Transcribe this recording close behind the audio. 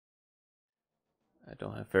I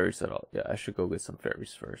don't have fairies at all. Yeah, I should go get some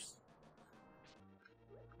fairies first.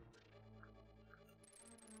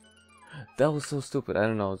 That was so stupid. I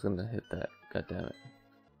don't know I was gonna hit that. God damn it.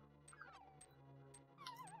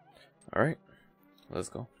 Alright. Let's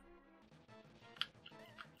go.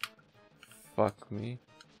 Fuck me.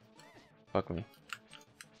 Fuck me.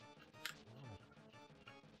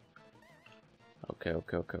 Okay.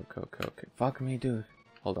 Fuck me, dude.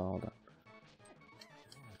 Hold on.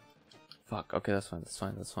 Fuck. Okay, that's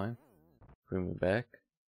fine. Bring me back.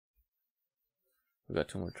 We got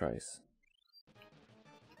 2 more tries.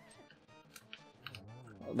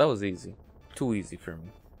 That was easy. Too easy for me.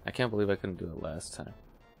 I can't believe I couldn't do it last time.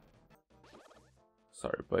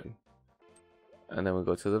 Sorry, buddy. And then we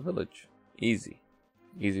go to the village. Easy.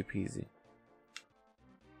 Easy peasy.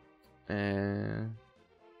 And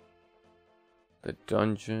the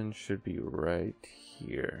dungeon should be right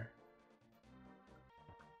here.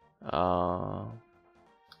 What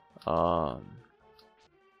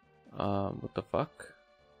the fuck?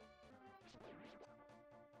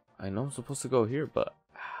 I know I'm supposed to go here, but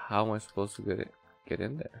how am I supposed to get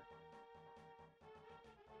in there?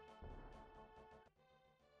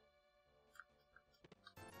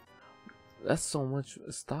 That's so much.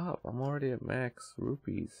 Stop. I'm already at max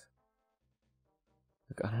rupees.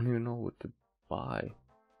 Like, I don't even know what to buy.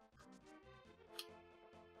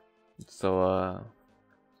 So,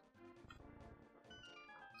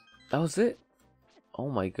 that was it. Oh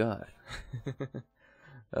my god.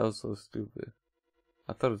 That was so stupid.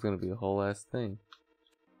 I thought it was gonna be a whole ass thing.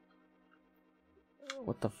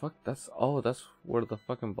 What the fuck? That's where the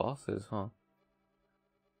fucking boss is, huh?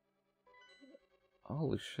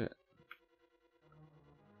 Holy shit.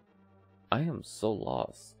 I am so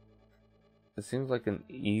lost. It seems like an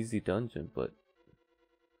easy dungeon, but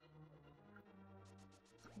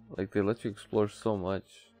like they let you explore so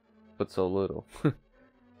much, but so little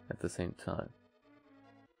at the same time.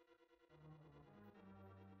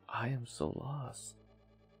 I am so lost.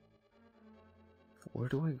 Where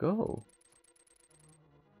do I go?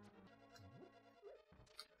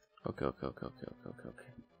 Okay.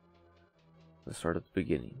 Let's start at the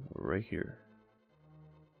beginning. We're right here.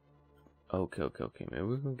 Okay. Maybe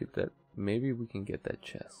we can get that. Maybe we can get that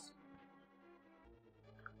chest.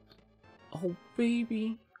 Oh,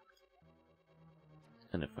 baby.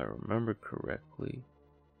 And if I remember correctly,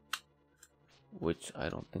 which I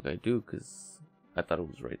don't think I do, because I thought it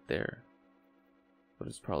was right there, but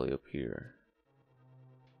it's probably up here.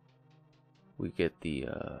 We get the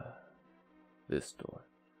this door.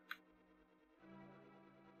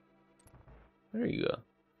 There you go.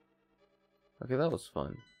 Okay, that was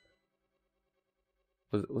fun.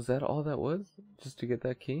 Was that all that was? Just to get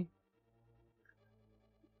that key?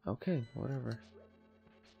 Okay, whatever.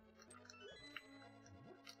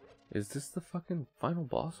 Is this the fucking final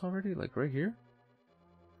boss already? Like right here?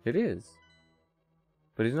 It is.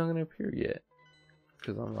 But he's not gonna appear yet.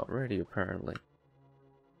 Because I'm not ready apparently.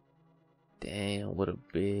 Damn, what a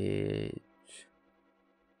bitch.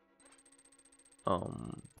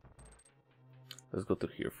 Let's go through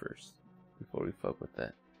here first. Before we fuck with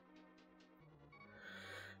that.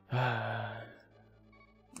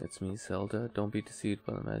 It's me, Zelda. Don't be deceived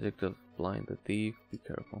by the magic of blind the thief. Be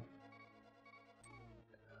careful.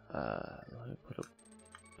 Let me put a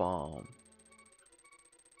bomb.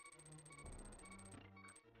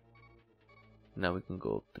 Now we can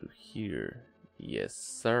go up through here. Yes,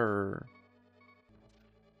 sir.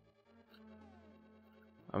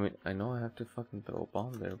 I mean, I know I have to fucking throw a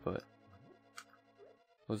bomb there, but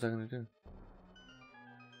what's that gonna do?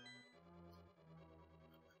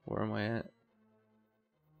 Where am I at?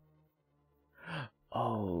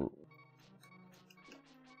 Oh.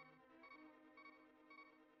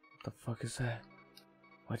 What the fuck is that?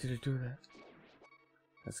 Why did it do that?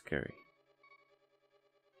 That's scary.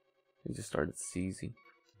 He just started seizing.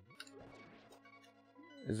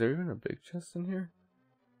 Is there even a big chest in here?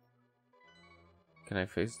 Can I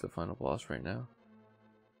face the final boss right now?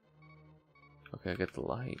 Okay, I get the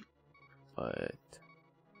light, but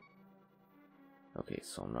okay,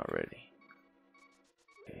 so I'm not ready.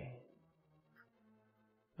 Okay,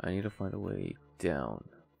 I need to find a way down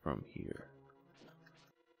from here.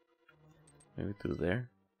 Maybe through there?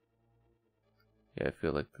 Yeah, I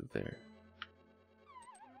feel like through there.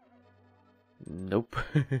 Nope.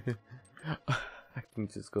 I can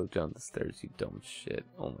just go down the stairs, you dumb shit.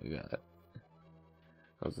 Oh my god.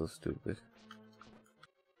 That was so stupid.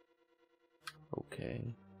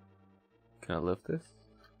 Okay. Can I lift this?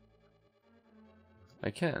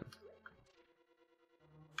 I can.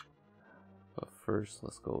 But first,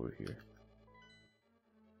 let's go over here.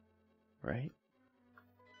 Right?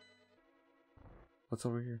 What's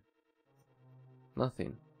over here?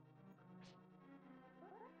 Nothing.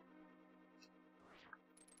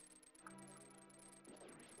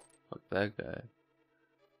 Fuck that guy.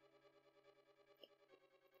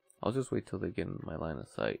 I'll just wait till they get in my line of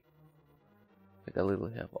sight. Like, I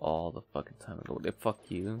literally have all the fucking time to go. Fuck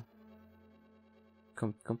you.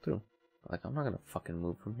 Come through. Like, I'm not gonna fucking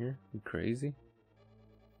move from here. You crazy?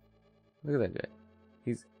 Look at that guy.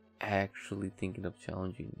 He's actually thinking of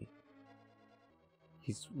challenging me.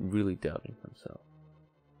 He's really doubting himself.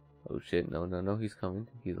 Oh shit, no, he's coming.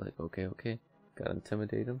 He's like, okay. Gotta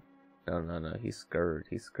intimidate him. No, he's scared.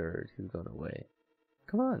 He's going away.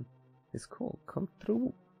 Come on. It's cool. Come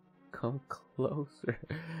through. Come closer.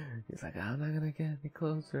 He's like, I'm not gonna get any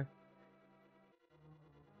closer.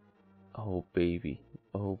 Oh baby,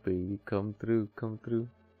 come through.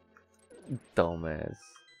 Dumbass.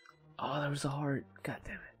 Oh, there was a heart. God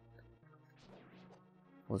damn it.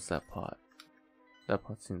 What's that pot? That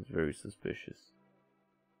pot seems very suspicious.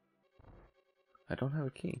 I don't have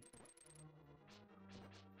a key.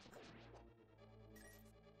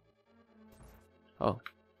 Oh,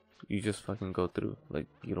 you just fucking go through. Like,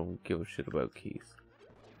 you don't give a shit about keys.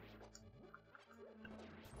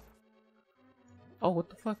 Oh, what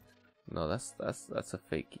the fuck? No, that's a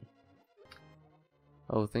fakey.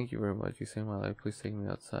 Oh, thank you very much. You saved my life. Please take me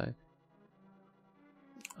outside.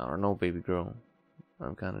 I don't know, baby girl.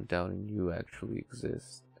 I'm kind of doubting you actually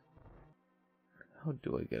exist. How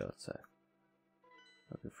do I get outside?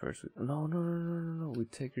 Okay, first no. We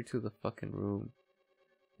take her to the fucking room.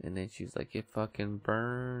 And then she's like, it fucking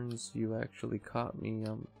burns. You actually caught me.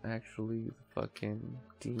 I'm actually the fucking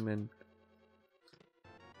demon.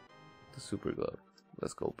 The super glove.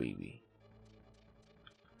 Let's go, baby.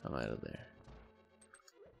 I'm out of there.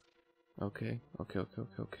 Okay.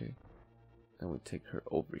 Then we take her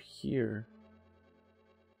over here.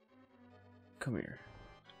 Come here.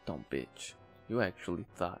 Don't bitch. You actually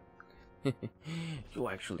thought. You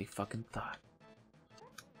actually fucking thought.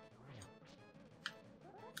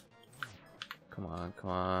 Come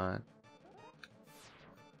on.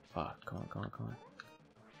 Fuck, come on.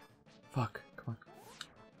 Fuck, come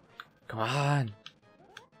on.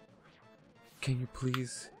 Can you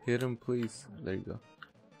please hit him, please? There you go.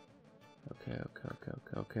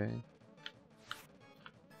 Okay.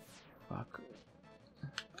 Fuck.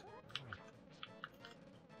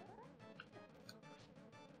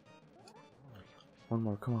 One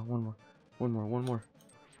more, come on, one more.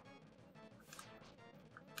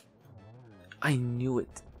 I knew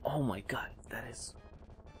it. Oh my god, that is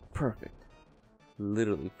perfect.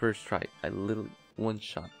 Literally, first try. I literally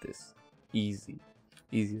one-shot this. Easy.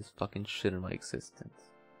 Easiest fucking shit in my existence.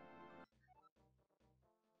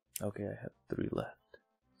 Okay, I have 3 left.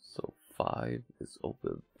 So 5 is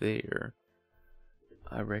over there.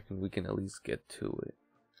 I reckon we can at least get to it.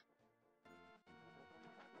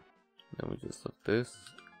 Then we just look this.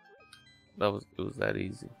 It was that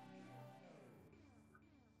easy.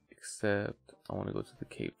 Except I want to go to the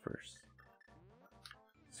cave first.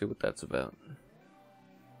 See what that's about.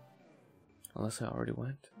 Unless I already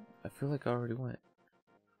went. I feel like I already went.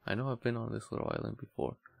 I know I've been on this little island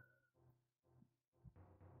before.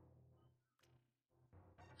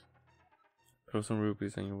 Throw some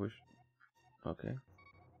rupees on your wish. Okay.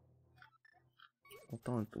 Hold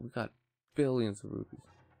on, we got billions of rupees.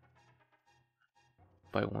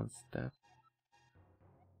 By one step.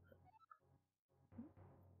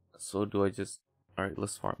 So do I just... Alright,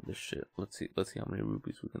 let's farm this shit. Let's see how many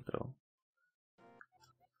rupees we can throw.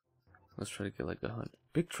 Let's try to get like 100.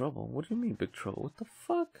 Big trouble? What do you mean big trouble? What the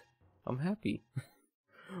fuck? I'm happy.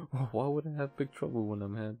 Why would I have big trouble when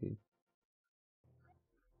I'm happy?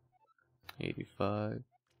 85.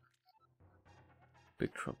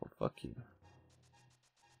 Big trouble. Fuck you.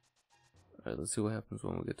 Alright, let's see what happens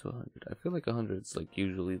when we get to 100. I feel like 100 is like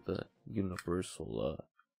usually the universal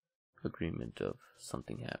agreement of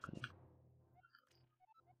something happening.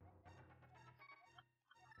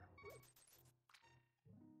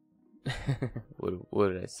 What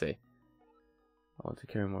did I say? I want to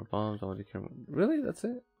carry more bombs. I want to carry more... Really? That's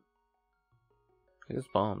it? I guess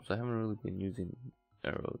bombs. I haven't really been using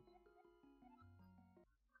arrows.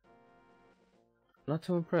 Not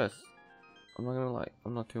too impressed. I'm not gonna lie.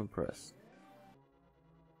 I'm not too impressed.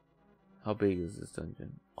 How big is this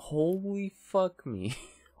dungeon? Holy fuck me.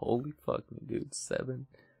 Holy fuck me, dude. 7,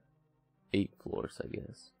 8 floors, I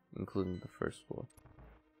guess. Including the first floor.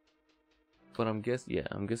 But I'm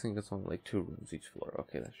guessing it's only like 2 rooms each floor.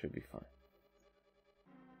 Okay, that should be fine.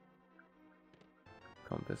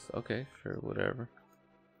 Compass. Okay, sure, whatever.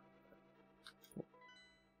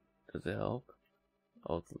 Does it help?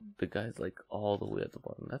 Oh, the guy's like all the way at the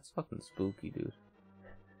bottom. That's fucking spooky, dude.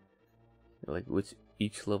 Like, which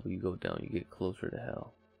each level you go down, you get closer to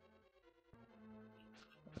hell.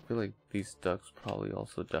 I feel like these ducks probably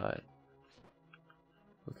also die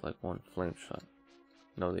with like one flame shot.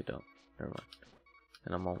 No, they don't. Never mind.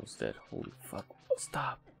 And I'm almost dead. Holy fuck. Oh,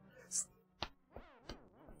 stop.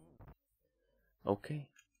 Okay.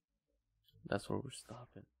 That's where we're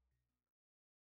stopping.